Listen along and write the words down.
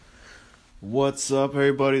What's up,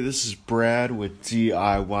 everybody? This is Brad with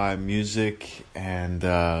DIY Music, and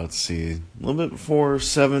let's see, a little bit before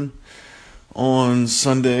 7 on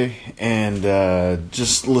Sunday, and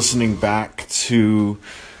just listening back to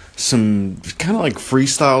some kind of like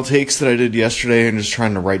freestyle takes that I did yesterday, and just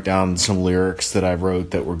trying to write down some lyrics that I wrote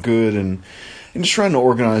that were good, and just trying to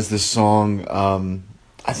organize this song.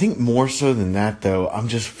 I think more so than that, though, I'm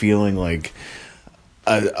just feeling like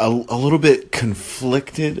a little bit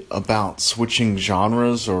conflicted about switching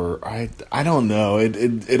genres, or I don't know.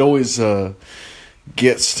 It always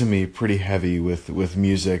gets to me pretty heavy with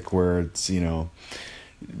music, where it's,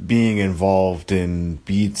 being involved in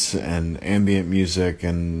beats and ambient music,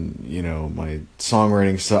 and my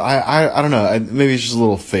songwriting stuff. I don't know. Maybe it's just a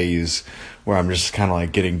little phase where I'm just kind of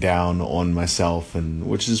like getting down on myself, and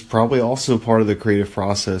which is probably also part of the creative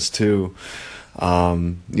process too.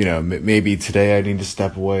 Maybe today I need to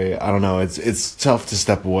step away. I don't know. It's tough to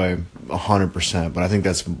step away 100%, but I think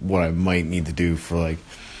that's what I might need to do for like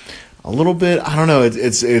a little bit. I don't know.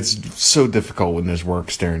 It's so difficult when there's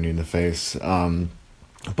work staring you in the face.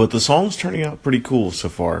 But the song's turning out pretty cool so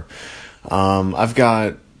far. I've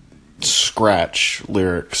got scratch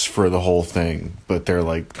lyrics for the whole thing, but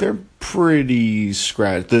they're pretty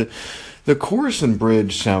scratch. The chorus and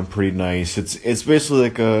bridge sound pretty nice. It's basically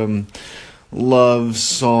like love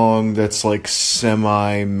song that's like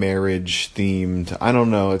semi-marriage themed. I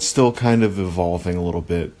don't know. It's still kind of evolving a little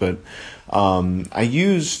bit, but I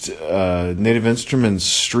used Native Instruments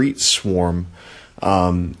Street Swarm.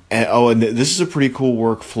 And this is a pretty cool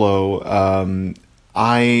workflow.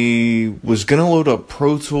 I was gonna load up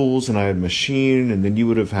Pro Tools, and I had Machine, and then you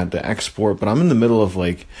would have had to export, but I'm in the middle of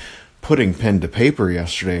like putting pen to paper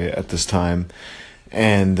yesterday at this time,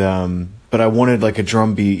 and but I wanted like a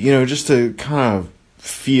drum beat, just to kind of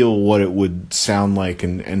feel what it would sound like,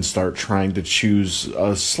 and start trying to choose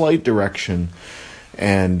a slight direction.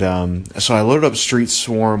 And so I loaded up Street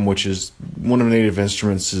Swarm, which is one of Native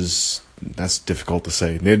Instruments' that's difficult to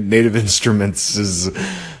say. Native Instruments is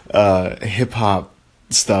hip hop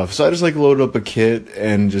stuff. So I just like loaded up a kit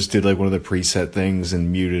and just did like one of the preset things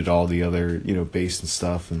and muted all the other, bass and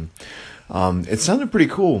stuff, and it sounded pretty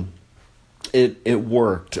cool. It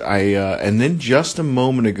worked. And then just a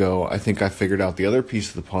moment ago, I think I figured out the other piece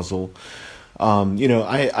of the puzzle.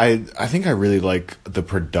 I think I really like the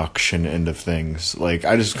production end of things. Like,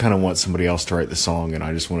 I just kind of want somebody else to write the song, and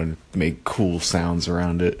I just want to make cool sounds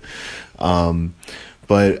around it.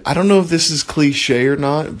 But I don't know if this is cliche or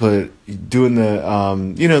not, but doing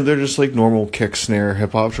they're just like normal kick, snare,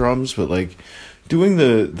 hip hop drums, but like doing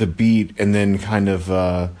the beat and then kind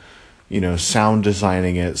of, sound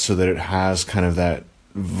designing it so that it has kind of that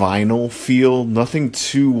vinyl feel, nothing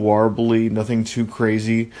too warbly, nothing too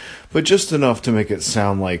crazy, but just enough to make it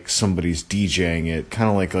sound like somebody's DJing it, kind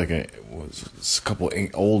of like a couple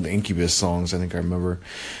old Incubus songs I think I remember,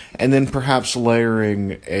 and then perhaps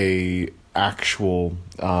layering a actual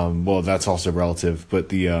well, that's also relative, but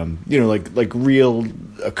the like real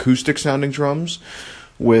acoustic sounding drums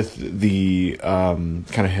with the kind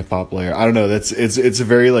of hip hop layer. I don't know. It's a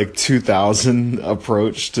very like 2000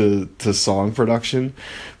 approach to song production,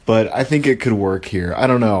 but I think it could work here. I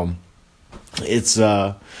don't know. It's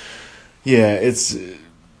it's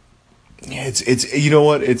you know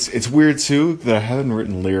what? It's weird too that I haven't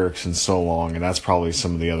written lyrics in so long, and that's probably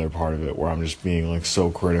some of the other part of it where I'm just being like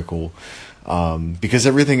so critical. Because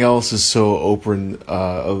everything else is so open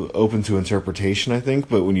to interpretation, I think.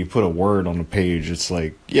 But when you put a word on a page, it's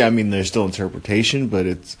like, yeah, I mean, there's still interpretation, but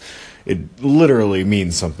it literally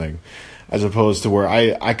means something, as opposed to where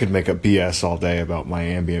I could make up BS all day about my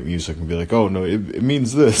ambient music and be like, oh no, it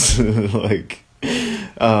means this, like,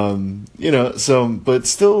 So, but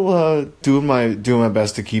still doing my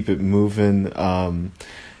best to keep it moving.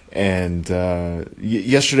 And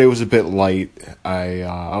yesterday was a bit light.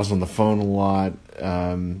 I was on the phone a lot.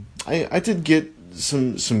 I did get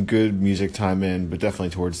some good music time in, but definitely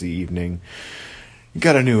towards the evening. You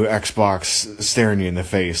got a new Xbox staring you in the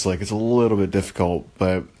face, like it's a little bit difficult,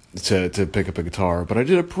 but to pick up a guitar. But I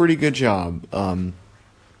did a pretty good job. And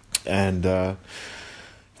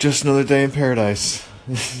just another day in paradise,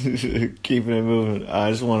 keeping it moving.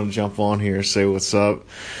 I just want to jump on here, say what's up.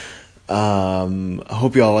 I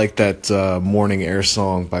hope y'all like that Morning Air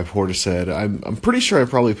song by Portishead. I'm pretty sure I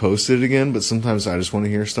probably posted it again, but sometimes I just want to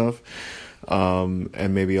hear stuff.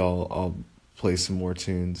 And maybe I'll play some more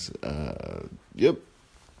tunes. Yep.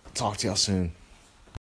 Talk to y'all soon.